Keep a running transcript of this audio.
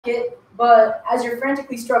it, but as you're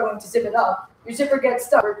frantically struggling to zip it up, your zipper gets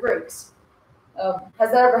stuck or it breaks.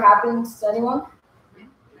 Has that ever happened to anyone?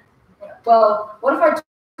 Well, what if I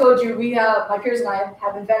told you my peers and I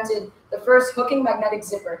have invented the first hooking magnetic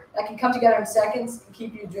zipper that can come together in seconds and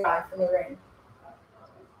keep you dry from the rain?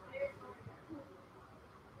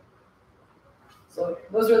 So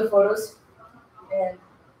those are the photos. And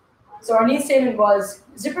so our need statement was,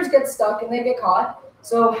 zippers get stuck and they get caught.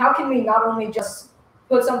 So how can we not only just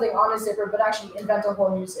put something on a zipper, but actually invent a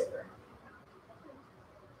whole new zipper?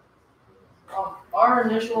 Our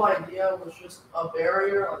initial idea was just a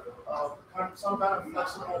barrier, like some kind of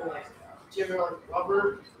flexible material, like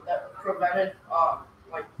rubber, that prevented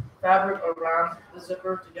like fabric around the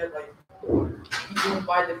zipper to get like eaten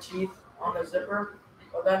by the teeth on the zipper.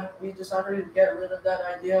 But then we decided to get rid of that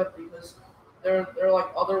idea because there are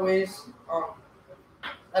like other ways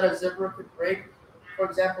that a zipper could break. For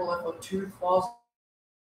example, if a tooth falls,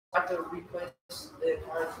 I have to replace the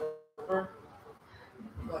entire zipper.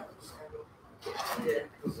 Yeah.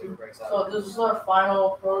 So this is our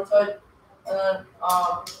final prototype, and then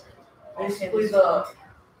basically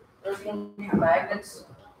there's gonna be magnets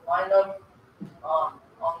lined up on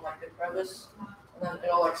like the crevice, and then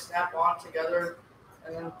it'll like snap on together,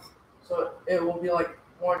 and then so it will be like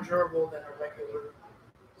more durable than a regular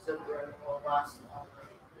zipper, and it will last longer.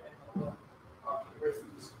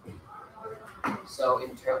 So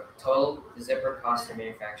in total, the zipper costs to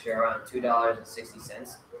manufacture around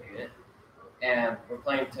 $2.60 per unit. And we're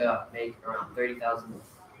planning to make around 30,000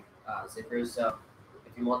 zippers. So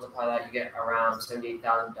if you multiply that, you get around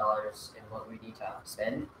 $78,000 in what we need to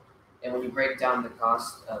spend. And when you break down the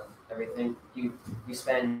cost of everything, you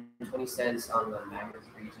spend 20 cents on the magnet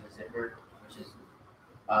for each of the zipper, which is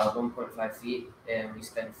 1.5 feet, and we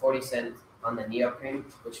spend 40 cents on the neoprene,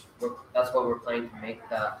 that's what we're planning to make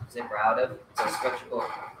the zipper out of. It's a stretchable,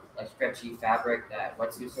 like stretchy fabric that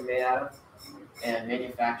wetsuits are made out of. And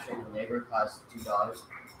manufacturing and labor costs $2.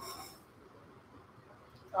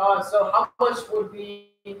 So how much would be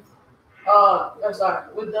would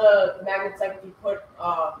the Mag3Tech be put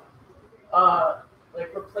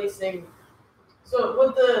like replacing, so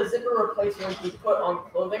would the zipper replacement be put on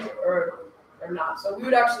clothing or not? So we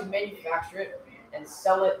would actually manufacture it and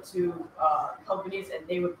sell it to companies, and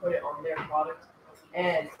they would put it on their product,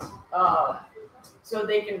 and so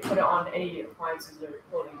they can put it on any appliances or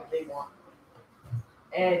clothing that they want.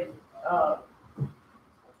 And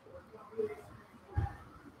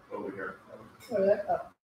over here.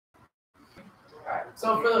 Alright,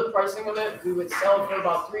 so for the pricing of it, we would sell it for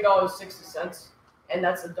about $3.60, and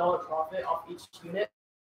that's $1 profit off each unit.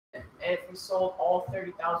 And if we sold all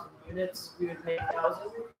 30,000 units, we would make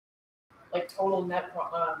 1,000, like total net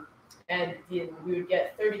and we would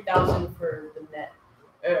get 30,000 for the net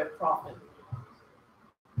profit.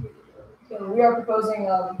 So we are proposing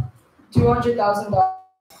 $200,000.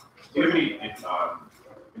 Do you have any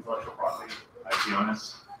intellectual property IP on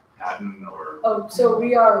this, patent or? Oh, so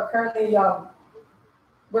we are currently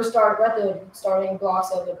we're at the starting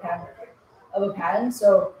blocks of a patent.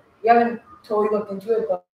 So we haven't totally looked into it,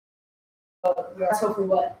 but that's hopefully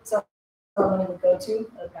what someone would go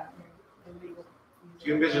to a patent. Do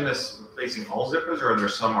you envision this replacing all zippers, or are there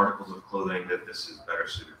some articles of clothing that this is better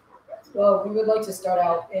suited for? Well, we would like to start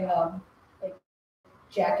out in like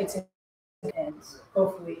jackets and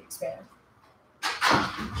hopefully expand.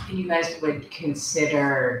 And you guys would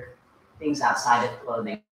consider things outside of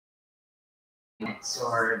clothing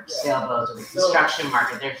or sailboats or the construction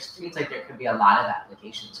market? There seems like there could be a lot of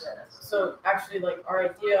applications for this. So actually, like our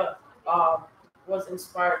idea was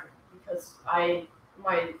inspired because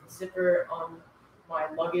my zipper on my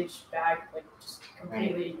luggage bag like just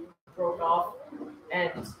completely broke off,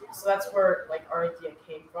 and so that's where like our idea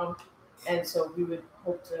came from, and so we would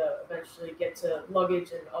hope to eventually get to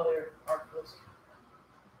luggage and other articles.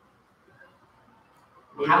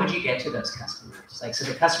 How would you get to those customers? Like, so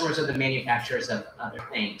the customers are the manufacturers of other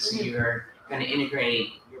things. So you're going to integrate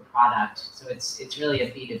your product. So it's really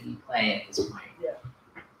a B2B play at this point. Yeah.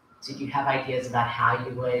 So do you have ideas about how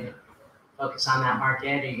you would focus on that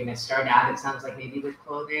market? Are you going to start out, it sounds like, maybe with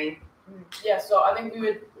clothing? Yeah, so I think we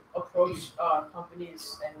would approach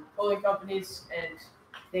companies and clothing companies, and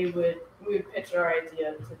we would pitch our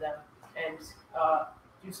idea to them and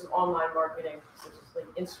do some online marketing, such as like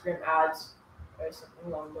Instagram ads or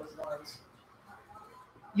something along those lines.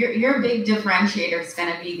 Your big differentiator is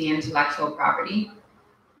going to be the intellectual property.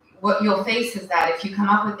 What you'll face is that if you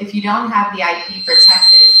don't have the IP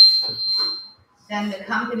protected, then the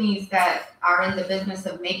companies that are in the business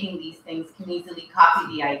of making these things can easily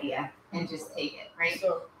copy the idea and just take it, right?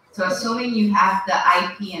 So So assuming you have the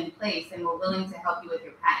IP in place and we're willing to help you with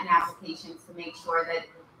your patent applications to make sure that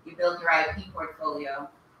you build your IP portfolio,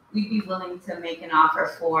 we'd be willing to make an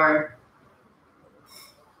offer for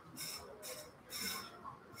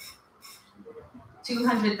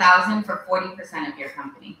 $200,000 for 40% of your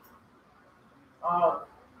company.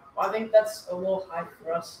 I think that's a little high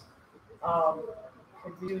for us.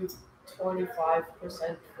 Could we do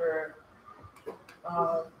 25% for,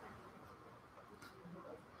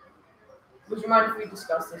 would you mind if we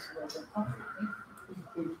discuss this a little bit?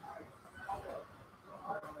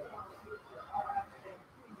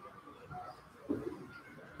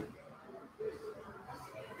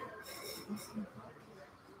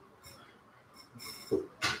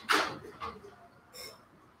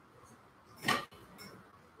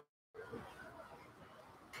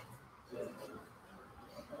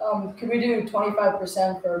 Could we do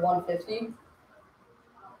 25% for 150?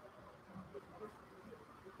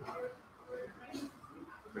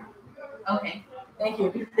 Okay. Thank you.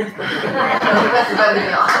 Good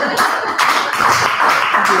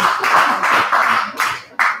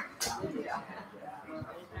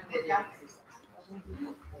job.